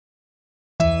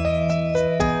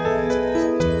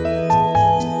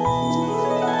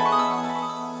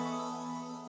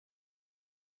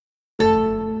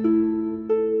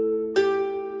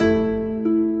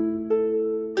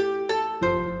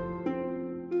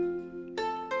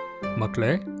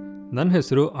ಮಕ್ಕಳೇ, ನನ್ನ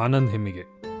ಹೆಸರು ಆನಂದ್ ಹೆಮ್ಮಿಗೆ.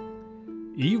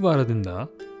 ಈ ವಾರದಿಂದ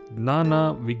ಜ್ಞಾನ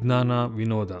ವಿಜ್ಞಾನ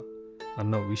ವಿನೋದ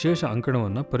ಅನ್ನೋ ವಿಶೇಷ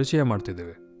ಅಂಕಣವನ್ನು ಪರಿಚಯ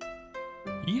ಮಾಡ್ತಿದ್ದೇವೆ.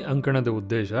 ಈ ಅಂಕಣದ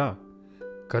ಉದ್ದೇಶ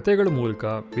ಕಥೆಗಳ ಮೂಲಕ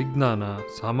ವಿಜ್ಞಾನ,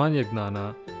 ಸಾಮಾನ್ಯ ಜ್ಞಾನ,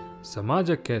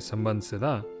 ಸಮಾಜಕ್ಕೆ ಸಂಬಂಧಿಸಿದ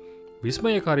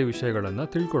ವಿಸ್ಮಯಕಾರಿ ವಿಷಯಗಳನ್ನು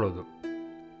ತಿಳ್ಕೊಳ್ಳೋದು.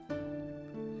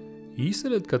 ಈ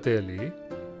ಸಲದ ಕಥೆಯಲ್ಲಿ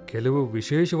ಕೆಲವು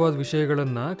ವಿಶೇಷವಾದ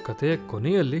ವಿಷಯಗಳನ್ನು ಕಥೆಯ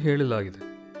ಕೊನೆಯಲ್ಲಿ ಹೇಳಲಾಗಿದೆ.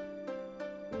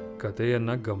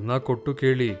 ಕಥೆಯನ್ನು ಗಮನ ಕೊಟ್ಟು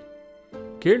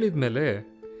ಕೇಳಿದ ಮೇಲೆ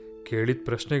ಕೇಳಿದ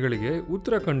ಪ್ರಶ್ನೆಗಳಿಗೆ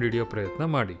ಉತ್ತರ ಕಂಡುಹಿಡಿಯೋ ಪ್ರಯತ್ನ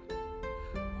ಮಾಡಿ.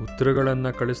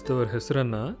 ಉತ್ತರಗಳನ್ನು ಕಳಿಸಿದವರ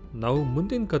ಹೆಸರನ್ನು ನಾವು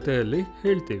ಮುಂದಿನ ಕಥೆಯಲ್ಲಿ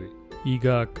ಹೇಳ್ತೀವಿ. ಈಗ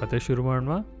ಕತೆ ಶುರು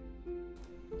ಮಾಡೋಣ.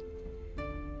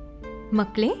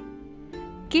 ಮಕ್ಕಳೇ,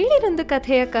 ಕೇಳಿರೊಂದು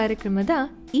ಕಥೆಯ ಕಾರ್ಯಕ್ರಮದ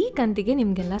ಈ ಕಂತಿಗೆ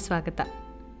ನಿಮಗೆಲ್ಲ ಸ್ವಾಗತ.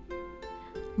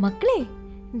 ಮಕ್ಕಳೇ,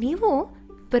 ನೀವು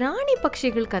ಪ್ರಾಣಿ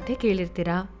ಪಕ್ಷಿಗಳ ಕತೆ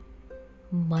ಕೇಳಿರ್ತೀರಾ,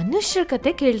 ಮನುಷ್ಯರ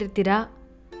ಕತೆ ಕೇಳಿರ್ತೀರಾ,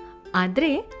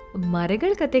 ಆದರೆ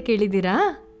ಮರಗಳ ಕತೆ ಕೇಳಿದ್ದೀರಾ?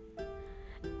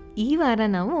 ಈ ವಾರ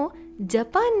ನಾವು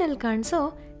ಜಪಾನ್ನಲ್ಲಿ ಕಾಣಿಸೋ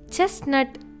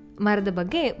ಚೆಸ್ಟ್ನಟ್ ಮರದ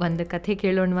ಬಗ್ಗೆ ಒಂದು ಕಥೆ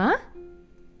ಕೇಳೋಣವಾ?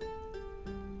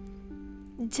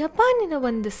 ಜಪಾನಿನ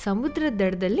ಒಂದು ಸಮುದ್ರ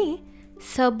ದಡದಲ್ಲಿ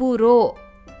ಸಬುರೋ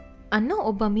ಅನ್ನೋ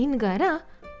ಒಬ್ಬ ಮೀನುಗಾರ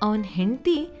ಅವನ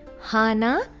ಹೆಂಡತಿ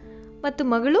ಹಾನಾ ಮತ್ತು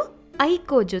ಮಗಳು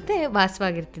ಐಕೋ ಜೊತೆ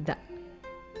ವಾಸವಾಗಿರ್ತಿದ್ದ.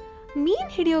 ಮೀನು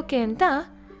ಹಿಡಿಯೋಕೆ ಅಂತ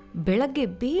ಬೆಳಗ್ಗೆ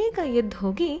ಬೇಗ ಎದ್ದು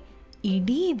ಹೋಗಿ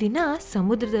ಇಡೀ ದಿನ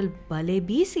ಸಮುದ್ರದಲ್ಲಿ ಬಲೆ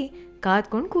ಬೀಸಿ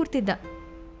ಕಾದ್ಕೊಂಡು ಕೂರ್ತಿದ್ದ.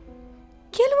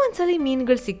 ಕೆಲವೊಂದ್ಸಲ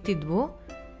ಮೀನುಗಳು ಸಿಗ್ತಿದ್ವು,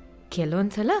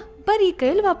 ಕೆಲವೊಂದ್ಸಲ ಬರೀ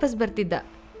ಕೈಯಲ್ಲಿ ವಾಪಸ್ ಬರ್ತಿದ್ದ.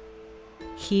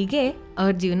 ಹೀಗೆ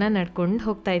ಅವ್ರ ಜೀವನ ನಡ್ಕೊಂಡು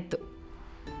ಹೋಗ್ತಾ ಇತ್ತು.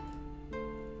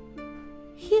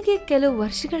 ಹೀಗೆ ಕೆಲವು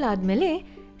ವರ್ಷಗಳಾದ್ಮೇಲೆ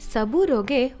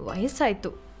ಸಬೂರೋಗೆ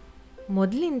ವಯಸ್ಸಾಯಿತು.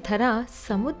 ಮೊದಲಿನ ಥರ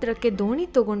ಸಮುದ್ರಕ್ಕೆ ದೋಣಿ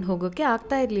ತಗೊಂಡು ಹೋಗೋಕೆ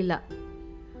ಆಗ್ತಾ ಇರಲಿಲ್ಲ.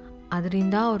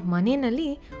 ಅದರಿಂದ ಅವ್ರ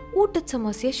ಮನೆಯಲ್ಲಿ ಊಟದ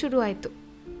ಸಮಸ್ಯೆ ಶುರುವಾಯಿತು.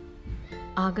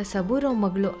 ಆಗ ಸಬೂರೋ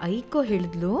ಮಗಳು ಐಕೋ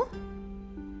ಹೇಳಿದ್ಲು,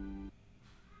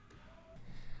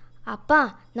 ಅಪ್ಪ,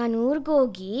 ನಾನು ಊರಿಗೆ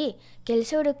ಹೋಗಿ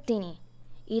ಕೆಲಸ ಹುಡುಕ್ತೀನಿ.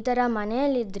 ಈ ಥರ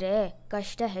ಮನೆಯಲ್ಲಿದ್ದರೆ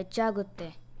ಕಷ್ಟ ಹೆಚ್ಚಾಗುತ್ತೆ.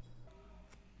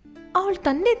 ಅವಳ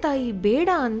ತಂದೆ ತಾಯಿ ಬೇಡ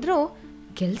ಅಂದರೂ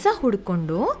ಕೆಲಸ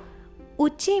ಹುಡ್ಕೊಂಡು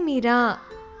ಉಚ್ಚಿಮೀರಾ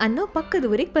ಅನ್ನೋ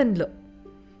ಪಕ್ಕದ ಊರಿಗೆ ಬಂದ್ಲು.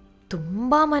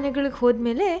 ತುಂಬ ಮನೆಗಳಿಗೆ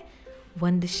ಹೋದ್ಮೇಲೆ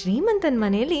ಒಂದು ಶ್ರೀಮಂತನ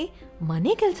ಮನೆಯಲ್ಲಿ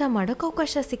ಮನೆ ಕೆಲಸ ಮಾಡೋಕ್ಕೆ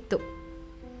ಅವಕಾಶ ಸಿಕ್ತು.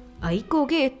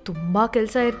 ಐಕೋಗೆ ತುಂಬ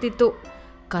ಕೆಲಸ ಇರ್ತಿತ್ತು.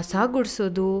 ಕಸ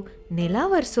ಗುಡಿಸೋದು, ನೆಲ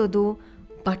ಒರೆಸೋದು,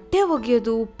 ಬಟ್ಟೆ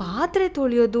ಒಗೆಯೋದು, ಪಾತ್ರೆ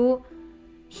ತೊಳೆಯೋದು,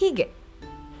 ಹೀಗೆ.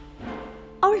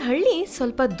 ಅವಳ ಹಳ್ಳಿ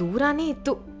ಸ್ವಲ್ಪ ದೂರನೇ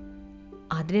ಇತ್ತು.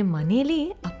 ಆದರೆ ಮನೇಲಿ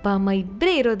ಅಪ್ಪ ಅಮ್ಮ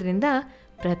ಇಬ್ಬರೇ ಇರೋದ್ರಿಂದ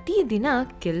ಪ್ರತಿದಿನ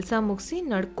ಕೆಲಸ ಮುಗಿಸಿ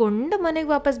ನಡ್ಕೊಂಡು ಮನೆಗೆ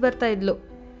ವಾಪಸ್ ಬರ್ತಾ ಇದ್ಲು.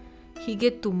 ಹೀಗೆ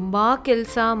ತುಂಬ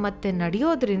ಕೆಲಸ ಮತ್ತು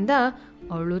ನಡೆಯೋದ್ರಿಂದ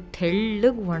ಅವಳು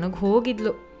ತೆಳ್ಳಗೆ ಒಣಗಿ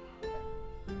ಹೋಗಿದ್ಲು.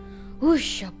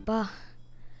 ಅಪ್ಪ,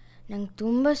 ನಂಗೆ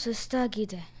ತುಂಬ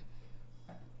ಸುಸ್ತಾಗಿದೆ.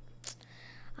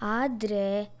 ಆದರೆ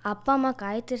ಅಪ್ಪ ಅಮ್ಮ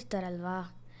ಕಾಯ್ತಿರ್ತಾರಲ್ವಾ,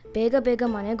 ಬೇಗ ಬೇಗ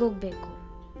ಮನೆಗೆ ಹೋಗ್ಬೇಕು.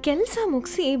 ಕೆಲಸ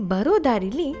ಮುಗಿಸಿ ಬರೋ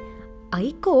ದಾರಿಲಿ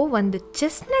ಐಕೋ ಒಂದು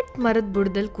ಚೆಸ್ಟ್ನಟ್ ಮರದ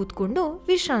ಬುಡದಲ್ಲಿ ಕೂತ್ಕೊಂಡು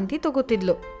ವಿಶ್ರಾಂತಿ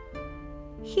ತಗೋತಿದ್ಲು.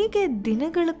 ಹೀಗೆ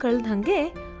ದಿನಗಳು ಕಳೆದಂಗೆ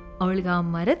ಅವಳಿಗೆ ಆ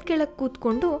ಮರದ ಕೆಳಗೆ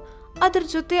ಕೂತ್ಕೊಂಡು ಅದ್ರ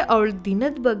ಜೊತೆ ಅವಳ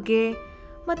ದಿನದ ಬಗ್ಗೆ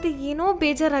ಮತ್ತು ಏನೋ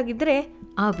ಬೇಜಾರಾಗಿದ್ದರೆ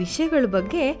ಆ ವಿಷಯಗಳ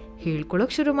ಬಗ್ಗೆ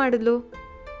ಹೇಳ್ಕೊಳಕ್ಕೆ ಶುರು ಮಾಡಿದ್ಲು.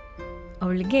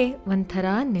 ಅವಳಿಗೆ ಒಂಥರ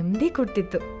ನೆಮ್ಮದಿ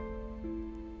ಕೊಡ್ತಿತ್ತು.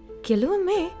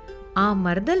 ಕೆಲವೊಮ್ಮೆ ಆ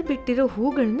ಮರದಲ್ಲಿ ಬಿಟ್ಟಿರೋ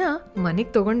ಹೂಗಳನ್ನ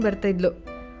ಮನೆಗೆ ತೊಗೊಂಡು ಬರ್ತಾಯಿದ್ಲು.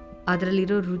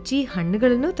 ಅದರಲ್ಲಿರೋ ರುಚಿ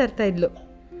ಹಣ್ಣುಗಳನ್ನು ತರ್ತಾಯಿದ್ಲು.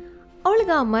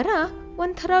 ಅವಳಿಗೆ ಆ ಮರ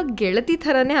ಒಂಥರ ಗೆಳತಿ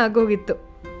ಥರನೇ ಆಗೋಗಿತ್ತು.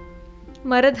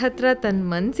 ಮರದ ಹತ್ರ ತನ್ನ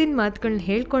ಮನಸ್ಸಿನ ಮಾತುಗಳನ್ನ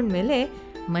ಹೇಳ್ಕೊಂಡ್ಮೇಲೆ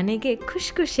ಮನೆಗೆ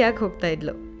ಖುಷಿಯಾಗಿ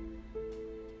ಹೋಗ್ತಾಯಿದ್ಲು.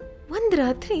 ಒಂದು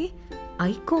ರಾತ್ರಿ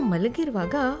ಐಕೋ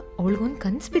ಮಲಗಿರುವಾಗ ಅವಳಿಗೊಂದು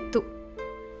ಕನಸು ಬಿತ್ತು.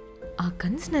 ಆ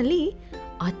ಕನಸಿನಲ್ಲಿ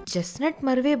ಆ ಚೆಸ್ಟ್ನಟ್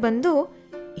ಮರವೇ ಬಂದು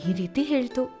ಈ ರೀತಿ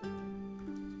ಹೇಳ್ತು,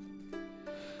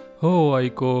 ಓ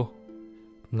ಐಕೋ,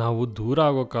 ನಾವು ದೂರ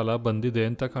ಆಗೋ ಕಾಲ ಬಂದಿದೆ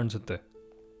ಅಂತ ಕಾಣಿಸುತ್ತೆ.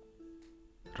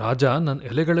 ರಾಜ ನನ್ನ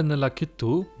ಎಲೆಗಳನ್ನೆಲ್ಲ ಕಿತ್ತು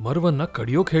ಮರವನ್ನು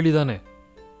ಕಡಿಯೋಕೆ ಹೇಳಿದಾನೆ.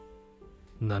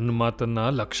 ನನ್ನ ಮಾತನ್ನ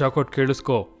ಲಕ್ಷ್ಯ ಕೊಟ್ಟು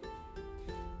ಕೇಳಿಸ್ಕೋ.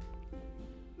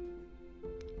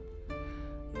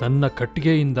 ನನ್ನ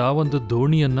ಕಟ್ಟಿಗೆಯಿಂದ ಒಂದು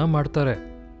ದೋಣಿಯನ್ನ ಮಾಡ್ತಾರೆ.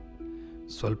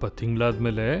 ಸ್ವಲ್ಪ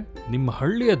ತಿಂಗಳಾದ್ಮೇಲೆ ನಿಮ್ಮ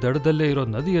ಹಳ್ಳಿಯ ದಡದಲ್ಲೇ ಇರೋ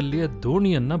ನದಿಯಲ್ಲಿ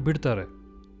ದೋಣಿಯನ್ನ ಬಿಡ್ತಾರೆ.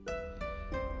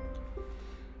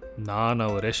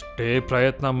 ನಾನವರೆಷ್ಟೇ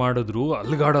ಪ್ರಯತ್ನ ಮಾಡಿದ್ರೂ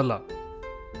ಅಲ್ಗಾಡಲ್ಲ.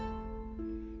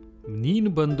 ನೀನು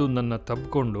ಬಂದು ನನ್ನ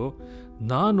ತಬ್ಕೊಂಡು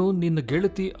ನಾನು ನಿನ್ನ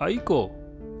ಗೆಳತಿ ಐಕೋ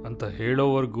ಅಂತ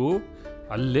ಹೇಳೋವರೆಗೂ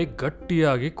ಅಲ್ಲೇ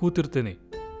ಗಟ್ಟಿಯಾಗಿ ಕೂತಿರ್ತೀನಿ.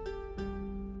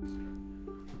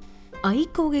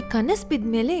 ಐಕೋಗೆ ಕನಸು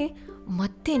ಬಿದ್ಮೇಲೆ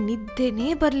ಮತ್ತೆ ನಿದ್ದೆನೇ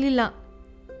ಬರಲಿಲ್ಲ.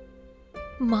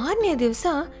 ಮಾರನೇ ದಿವಸ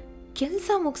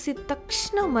ಕೆಲಸ ಮುಗಿಸಿದ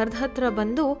ತಕ್ಷಣ ಮರದ ಹತ್ರ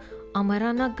ಬಂದು ಆ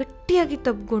ಮರನ ಗಟ್ಟಿಯಾಗಿ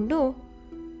ತಬ್ಕೊಂಡು,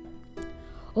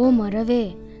 ಓ ಮರವೇ,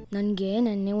 ನನಗೆ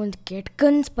ನೆನ್ನೆ ಒಂದು ಕೆಟ್ಟ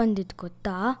ಕನ್ಸು ಬಂದಿತ್ತು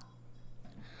ಗೊತ್ತಾ.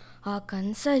 ಆ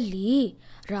ಕನಸಲ್ಲಿ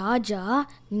ರಾಜ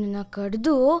ನಿನ್ನನ್ನು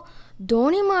ಕಡಿದು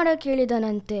ದೋಣಿ ಮಾಡೋಕ್ಕೆ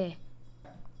ಹೇಳಿದಾನಂತೆ.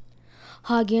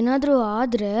 ಹಾಗೇನಾದರೂ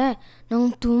ಆದರೆ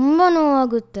ನಂಗೆ ತುಂಬ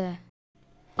ನೋವಾಗುತ್ತೆ.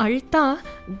 ಅಳ್ತಾ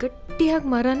ಗಟ್ಟಿಯಾಗಿ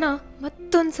ಮರನ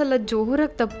ಮತ್ತೊಂದ್ಸಲ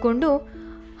ಜೋರಾಗಿ ತಪ್ಕೊಂಡು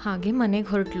ಹಾಗೆ ಮನೆಗೆ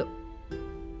ಹೊರಟ್ಲು.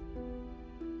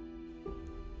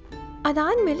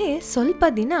 ಅದಾದ್ಮೇಲೆ ಸ್ವಲ್ಪ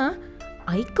ದಿನ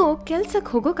ಐಕೋ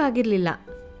ಕೆಲ್ಸಕ್ಕೆ ಹೋಗೋಕ್ಕಾಗಿರ್ಲಿಲ್ಲ.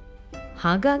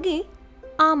 ಹಾಗಾಗಿ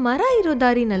ಆ ಮರ ಇರೋ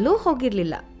ದಾರಿನಲ್ಲೂ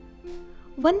ಹೋಗಿರ್ಲಿಲ್ಲ.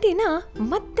 ಒಂದಿನ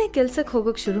ಮತ್ತೆ ಕೆಲ್ಸಕ್ಕೆ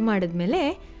ಹೋಗೋಕೆ ಶುರು ಮಾಡಿದ್ಮೇಲೆ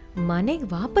ಮನೆಗೆ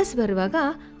ವಾಪಸ್ ಬರುವಾಗ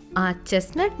ಆ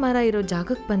ಚೆಸ್ನಟ್ ಮರ ಇರೋ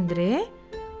ಜಾಗಕ್ಕೆ ಬಂದರೆ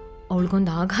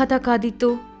ಅವಳಿಗೊಂದು ಆಘಾತ ಕಾದಿತ್ತು.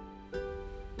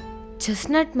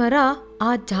 ಚೆಸ್ನಟ್ ಮರ ಆ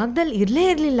ಜಾಗದಲ್ಲಿ ಇರಲೇ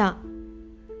ಇರಲಿಲ್ಲ.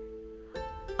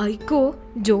 ಐಕೋ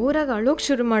ಜೋರಾಗಿ ಅಳೋಕ್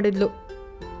ಶುರು ಮಾಡಿದ್ಲು.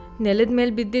 ನೆಲದ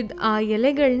ಮೇಲೆ ಬಿದ್ದಿದ್ದ ಆ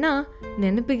ಎಲೆಗಳನ್ನ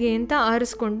ನೆನಪಿಗೆ ಅಂತ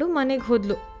ಆರಿಸ್ಕೊಂಡು ಮನೆಗೆ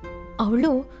ಹೋದ್ಲು.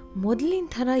 ಅವಳು ಮೊದಲಿನ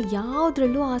ಥರ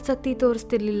ಯಾವುದ್ರಲ್ಲೂ ಆಸಕ್ತಿ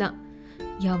ತೋರಿಸ್ತಿರ್ಲಿಲ್ಲ.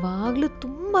 ಯಾವಾಗಲೂ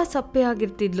ತುಂಬ ಸಪ್ಪೆ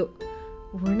ಆಗಿರ್ತಿದ್ಲು.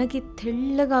 ಒಣಗಿ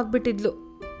ತೆಳ್ಳಗಾಗ್ಬಿಟ್ಟಿದ್ಲು.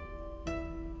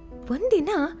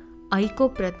 ಒಂದಿನ ಐಕೋ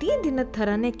ಪ್ರತಿದಿನದ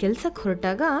ಥರನೇ ಕೆಲ್ಸಕ್ಕೆ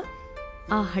ಹೊರಟಾಗ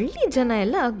ಆ ಹಳ್ಳಿ ಜನ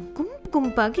ಎಲ್ಲ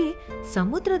ಗುಂಪಾಗಿ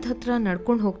ಸಮುದ್ರದ ಹತ್ರ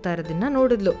ನಡ್ಕೊಂಡು ಹೋಗ್ತಾ ಇರೋದನ್ನ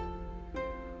ನೋಡಿದ್ಲು.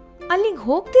 ಅಲ್ಲಿಗೆ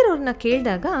ಹೋಗ್ತಿರೋರ್ನ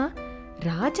ಕೇಳಿದಾಗ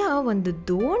ರಾಜ ಒಂದು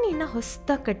ದೋಣಿನ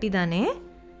ಹೊಸ್ದಾಗಿ ಕಟ್ಟಿದಾನೆ.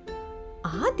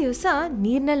 ಆ ದಿವಸ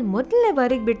ನೀರಿನಲ್ಲಿ ಮೊದಲನೇ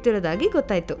ಬಾರಿಗೆ ಬಿಡ್ತಿರೋದಾಗಿ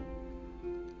ಗೊತ್ತಾಯ್ತು.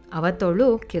 ಅವತ್ತವಳು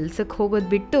ಕೆಲ್ಸಕ್ಕೆ ಹೋಗೋದು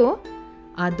ಬಿಟ್ಟು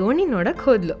ಆ ದೋಣಿ ನೋಡಕ್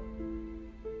ಹೋದ್ಲು.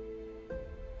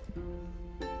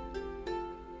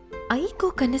 ಐಕೋ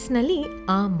ಕನಸಿನಲ್ಲಿ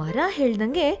ಆ ಮರ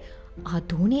ಹೇಳ್ದಂಗೆ ಆ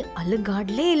ದೋಣಿ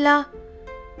ಅಲುಗಾಡ್ಲೇ ಇಲ್ಲ.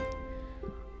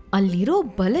 ಅಲ್ಲಿರೋ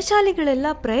ಬಲಶಾಲಿಗಳೆಲ್ಲ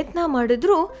ಪ್ರಯತ್ನ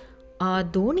ಮಾಡಿದ್ರು ಆ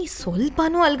ದೋಣಿ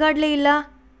ಸ್ವಲ್ಪನೂ ಅಲುಗಾಡ್ಲೇ ಇಲ್ಲ.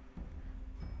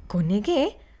 ಕೊನೆಗೆ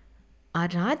ಆ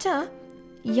ರಾಜ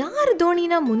ಯಾರು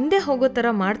ದೋಣಿನ ಮುಂದೆ ಹೋಗೋ ಥರ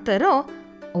ಮಾಡ್ತಾರೋ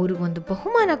ಅವ್ರಿಗೊಂದು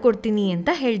ಬಹುಮಾನ ಕೊಡ್ತೀನಿ ಅಂತ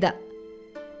ಹೇಳ್ದ.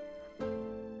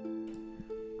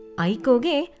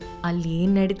 ಐಕೋಗೆ ಅಲ್ಲಿ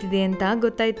ಏನ್ ನಡೀತಿದೆ ಅಂತ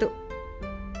ಗೊತ್ತಾಯ್ತು.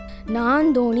 ನಾನು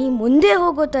ದೋಣಿ ಮುಂದೆ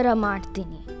ಹೋಗೋ ಥರ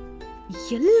ಮಾಡ್ತೀನಿ.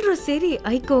 ಎಲ್ಲರೂ ಸೇರಿ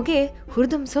ಐಕೋಗೆ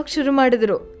ಹುರಿದುಂಬಿಸೋಕ್ ಶುರು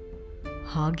ಮಾಡಿದ್ರು.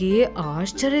 ಹಾಗೆಯೇ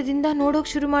ಆಶ್ಚರ್ಯದಿಂದ ನೋಡೋಕ್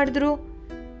ಶುರು ಮಾಡಿದ್ರು.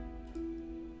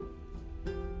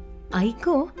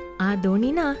 ಐಕೋ ಆ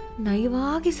ದೋಣಿನ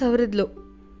ನಯವಾಗಿ ಸವರಿದ್ಲು.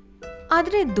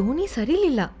 ಆದ್ರೆ ದೋಣಿ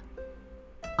ಸರಿಲಿಲ್ಲ.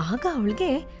 ಆಗ ಅವಳಿಗೆ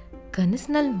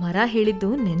ಕನಸಿನಲ್ಲಿ ಮರ ಹೇಳಿದ್ದು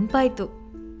ನೆನ್ಪಾಯ್ತು.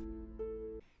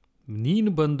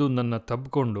 ನೀನು ಬಂದು ನನ್ನ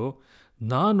ತಬ್ಕೊಂಡು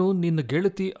ನಾನು ನಿನ್ನ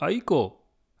ಗೆಳತಿ ಐಕೋ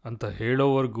ಅಂತ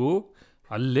ಹೇಳೋವರೆಗೂ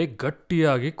ಅಲ್ಲೇ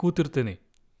ಗಟ್ಟಿಯಾಗಿ ಕೂತಿರ್ತೀನಿ.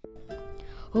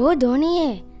 ಓ ದೋಣಿಯೇ,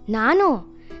 ನಾನು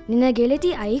ನಿನ್ನ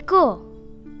ಗೆಳತಿ ಐಕೋ.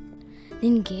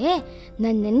 ನಿನಗೆ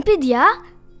ನನ್ನ ನೆನಪಿದ್ಯಾ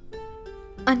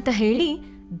ಅಂತ ಹೇಳಿ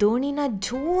ದೋಣಿನ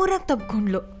ಜೋರಾಗಿ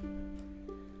ತಬ್ಕೊಂಡ್ಲು.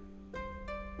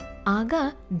 ಆಗ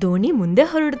ದೋಣಿ ಮುಂದೆ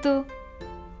ಹೊರಡ್ತು.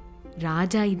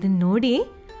 ರಾಜ ಇದನ್ನ ನೋಡಿ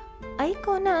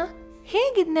ಐಕೋನ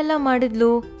ಹೇಗಿದ್ನೆಲ್ಲ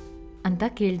ಮಾಡಿದ್ಲು ಅಂತ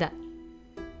ಕೇಳ್ದ.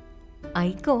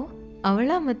 ಐಕೋ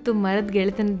ಅವಳ ಮತ್ತು ಮರದ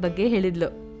ಗೆಳೆತನದ ಬಗ್ಗೆ ಹೇಳಿದ್ಲು.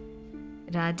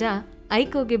 ರಾಜ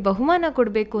ಐಕೋಗೆ ಬಹುಮಾನ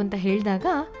ಕೊಡಬೇಕು ಅಂತ ಹೇಳಿದಾಗ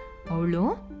ಅವಳು,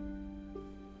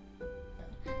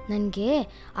 ನನಗೆ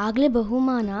ಆಗಲೇ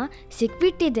ಬಹುಮಾನ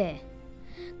ಸಿಕ್ಬಿಟ್ಟಿದೆ.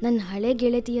 ನನ್ನ ಹಳೆ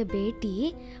ಗೆಳತಿಯ ಭೇಟಿ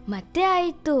ಮತ್ತೆ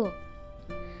ಆಯಿತು.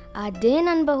 ಅದೇ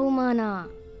ನನ್ನ ಬಹುಮಾನ.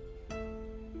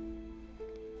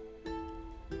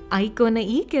 ಐಕೋನ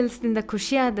ಈ ಕೆಲಸದಿಂದ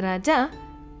ಖುಷಿಯಾದ ರಾಜ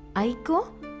ಐಕೋ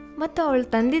ಮತ್ತು ಅವಳ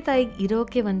ತಂದೆ ತಾಯಿಗೆ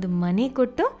ಇರೋಕೆ ಒಂದು ಮನೆ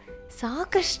ಕೊಟ್ಟು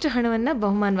ಸಾಕಷ್ಟು ಹಣವನ್ನು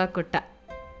ಬಹುಮಾನವಾಗಿ ಕೊಟ್ಟ.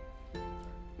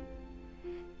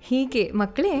 ಹೀಗೆ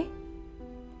ಮಕ್ಕಳೇ,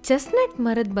 ಚೆಸ್ನಟ್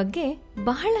ಮರದ ಬಗ್ಗೆ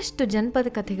ಬಹಳಷ್ಟು ಜನಪದ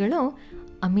ಕಥೆಗಳು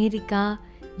ಅಮೇರಿಕಾ,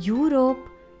 ಯುರೋಪ್,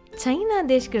 ಚೈನಾ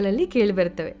ದೇಶಗಳಲ್ಲಿ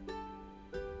ಕೇಳಿಬರ್ತವೆ.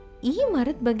 ಈ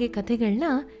ಮರದ ಬಗ್ಗೆ ಕಥೆಗಳನ್ನ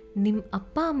ನಿಮ್ಮ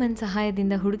ಅಪ್ಪ ಅಮ್ಮನ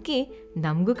ಸಹಾಯದಿಂದ ಹುಡುಕಿ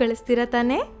ನಮಗೂ ಕಳಿಸ್ತೀರಾ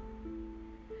ತಾನೇ?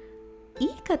 ಈ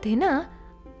ಕಥೆನ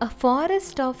ಅ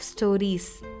ಫಾರೆಸ್ಟ್ ಆಫ್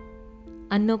ಸ್ಟೋರೀಸ್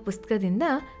ಅನ್ನೋ ಪುಸ್ತಕದಿಂದ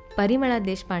ಪರಿಮಳ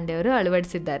ದೇಶಪಾಂಡೆ ಅವರು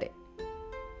ಅಳವಡಿಸಿದ್ದಾರೆ.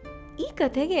 ಈ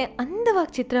ಕಥೆಗೆ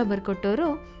ಅಂದವಾಗಿ ಚಿತ್ರ ಬರ್ಕೊಟ್ಟವರು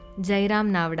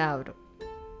ಜೈರಾಮ್ ನಾವ್ಡಾ ಅವರು.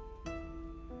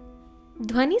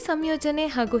 ಧ್ವನಿ ಸಂಯೋಜನೆ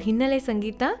ಹಾಗೂ ಹಿನ್ನೆಲೆ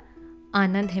ಸಂಗೀತ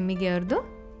ಆನಂದ್ ಹೆಮ್ಮಿಗೆ ಅವ್ರದ್ದು.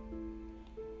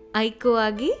 ಐಕೋ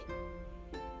ಆಗಿ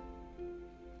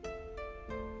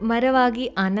ಮರವಾಗಿ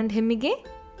ಆನಂದ್ ಹೆಮ್ಮಿಗೆ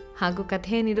ಹಾಗೂ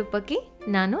ಕಥೆಯ ನಿರೂಪಕಿ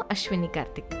ನಾನು ಅಶ್ವಿನಿ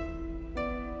ಕಾರ್ತಿಕ್.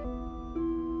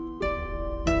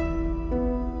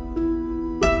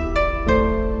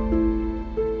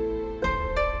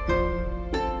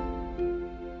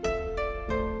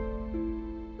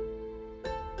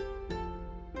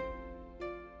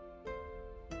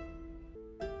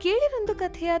 ಕೇಳಿರೊಂದು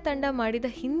ಕಥೆಯ ತಂಡ ಮಾಡಿದ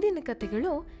ಹಿಂದಿನ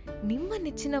ಕಥೆಗಳು ನಿಮ್ಮ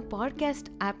ನೆಚ್ಚಿನ ಪಾಡ್ಕ್ಯಾಸ್ಟ್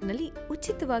ಆ್ಯಪ್ನಲ್ಲಿ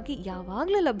ಉಚಿತವಾಗಿ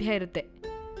ಯಾವಾಗಲೂ ಲಭ್ಯ ಇರುತ್ತೆ.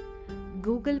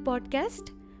 Google podcast,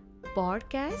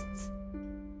 podcasts,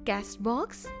 cast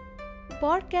box,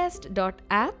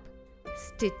 podcast.app,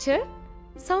 Stitcher,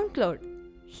 SoundCloud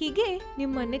ಹೀಗೆ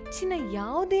ನಿಮ್ಮ ನೆಚ್ಚಿನ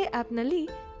ಯಾವುದೇ ಆ್ಯಪ್ನಲ್ಲಿ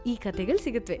ಈ ಕಥೆಗಳು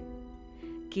ಸಿಗುತ್ತವೆ.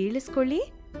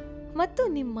 ಕೇಳಿಸ್ಕೊಳ್ಳಿ ಮತ್ತು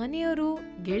ನಿಮ್ಮ ಮನೆಯವರು,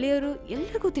 ಗೆಳೆಯರು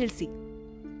ಎಲ್ರಿಗೂ ತಿಳಿಸಿ.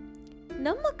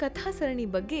 ನಮ್ಮ ಕಥಾ ಸರಣಿ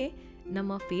ಬಗ್ಗೆ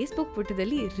ನಮ್ಮ ಫೇಸ್ಬುಕ್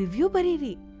ಪುಟದಲ್ಲಿ ರಿವ್ಯೂ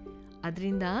ಬರೀರಿ.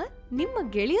 ಅದರಿಂದ ನಿಮ್ಮ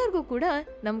ಗೆಳೆಯರಿಗೂ ಕೂಡ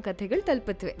ನಮ್ಮ ಕಥೆಗಳು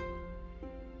ತಲುಪುತ್ತವೆ.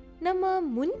 ನಮ್ಮ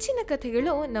ಮುಂಚಿನ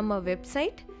ಕಥೆಗಳು ನಮ್ಮ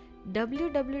ವೆಬ್ಸೈಟ್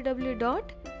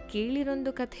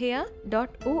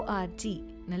www.kelirondukatheya.org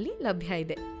ನಲ್ಲಿ ಲಭ್ಯ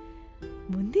ಇದೆ.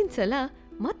 ಮುಂದಿನ ಸಲ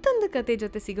ಮತ್ತೊಂದು ಕತೆ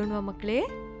ಜೊತೆ ಸಿಗೋಣ ಮಕ್ಕಳೇ.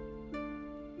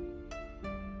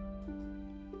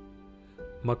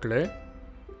 ಮಕ್ಕಳೇ,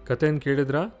 ಕಥೆಯನ್ನು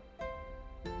ಕೇಳಿದ್ರಾ?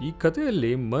 ಈ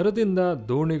ಕಥೆಯಲ್ಲಿ ಮರದಿಂದ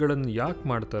ದೋಣಿಗಳನ್ನು ಯಾಕೆ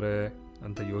ಮಾಡ್ತಾರೆ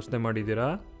ಅಂತ ಯೋಚನೆ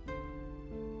ಮಾಡಿದ್ದೀರಾ?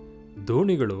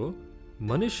 ದೋಣಿಗಳು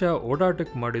ಮನುಷ್ಯ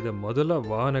ಓಡಾಟಕ್ಕೆ ಮಾಡಿದ ಮೊದಲ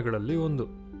ವಾಹನಗಳಲ್ಲಿ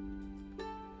ಒಂದು.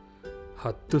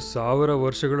 10,000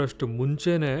 ವರ್ಷಗಳಷ್ಟು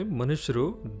ಮುಂಚೆನೇ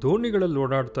ಮನುಷ್ಯರು ದೋಣಿಗಳಲ್ಲಿ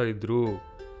ಓಡಾಡ್ತಾ ಇದ್ರು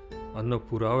ಅನ್ನೋ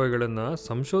ಪುರಾವೆಗಳನ್ನು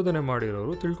ಸಂಶೋಧನೆ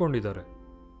ಮಾಡಿರೋರು ತಿಳ್ಕೊಂಡಿದ್ದಾರೆ.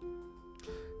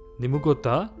 ನಿಮಗೆ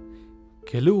ಗೊತ್ತಾ,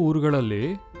 ಕೆಲವು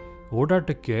ಊರುಗಳಲ್ಲಿ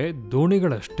ಓಡಾಟಕ್ಕೆ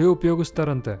ದೋಣಿಗಳಷ್ಟೇ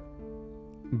ಉಪಯೋಗಿಸ್ತಾರಂತೆ.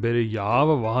 ಬೇರೆ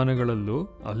ಯಾವ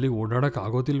ವಾಹನಗಳಲ್ಲೂ ಅಲ್ಲಿ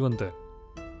ಓಡಾಡಕ್ಕಾಗೋದಿಲ್ವಂತೆ.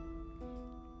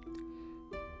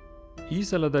 ಈ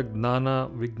ಸಲದ ಜ್ಞಾನ,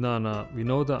 ವಿಜ್ಞಾನ,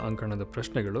 ವಿನೋದ ಅಂಕಣದ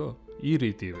ಪ್ರಶ್ನೆಗಳು ಈ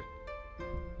ರೀತಿ ಇವೆ.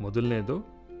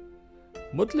 ಮೊದಲನೇದು,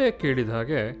 ಮೊದಲೇ ಕೇಳಿದ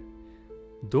ಹಾಗೆ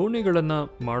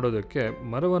ದೋಣಿಗಳನ್ನು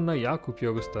ಮಾಡೋದಕ್ಕೆ ಮರವನ್ನು ಯಾಕೆ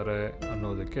ಉಪಯೋಗಿಸ್ತಾರೆ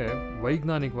ಅನ್ನೋದಕ್ಕೆ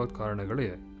ವೈಜ್ಞಾನಿಕವಾದ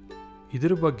ಕಾರಣಗಳಿವೆ.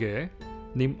 ಇದ್ರ ಬಗ್ಗೆ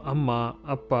ನಿಮ್ಮ ಅಮ್ಮ,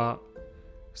 ಅಪ್ಪ,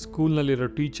 ಸ್ಕೂಲ್ನಲ್ಲಿರೋ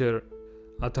ಟೀಚರ್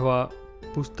ಅಥವಾ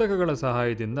ಪುಸ್ತಕಗಳ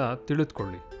ಸಹಾಯದಿಂದ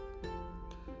ತಿಳಿದುಕೊಳ್ಳಿ.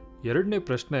 ಎರಡನೇ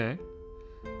ಪ್ರಶ್ನೆ,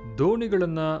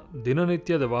 ದೋಣಿಗಳನ್ನು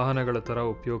ದಿನನಿತ್ಯದ ವಾಹನಗಳ ಥರ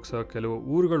ಉಪಯೋಗಿಸೋ ಕೆಲವು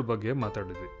ಊರುಗಳ ಬಗ್ಗೆ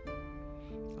ಮಾತಾಡಿದ್ವಿ.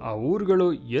 ಆ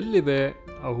ಊರುಗಳು ಎಲ್ಲಿವೆ,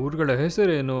 ಆ ಊರುಗಳ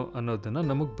ಹೆಸರೇನು ಅನ್ನೋದನ್ನು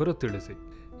ನಮಗೆ ಬರೋ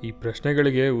ತಿಳಿಸಿ. ಈ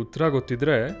ಪ್ರಶ್ನೆಗಳಿಗೆ ಉತ್ತರ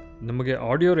ಗೊತ್ತಿದ್ರೆ ನಮಗೆ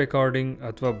ಆಡಿಯೋ ರೆಕಾರ್ಡಿಂಗ್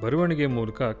ಅಥವಾ ಬರವಣಿಗೆ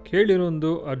ಮೂಲಕ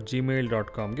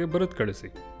kelirondhu@gmail.comಗೆ ಬರೆದು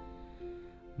ಕಳಿಸಿ.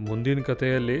 ಮುಂದಿನ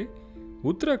ಕಥೆಯಲ್ಲಿ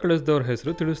ಉತ್ತರ ಕಳಿಸಿದವ್ರ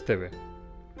ಹೆಸರು ತಿಳಿಸ್ತೇವೆ.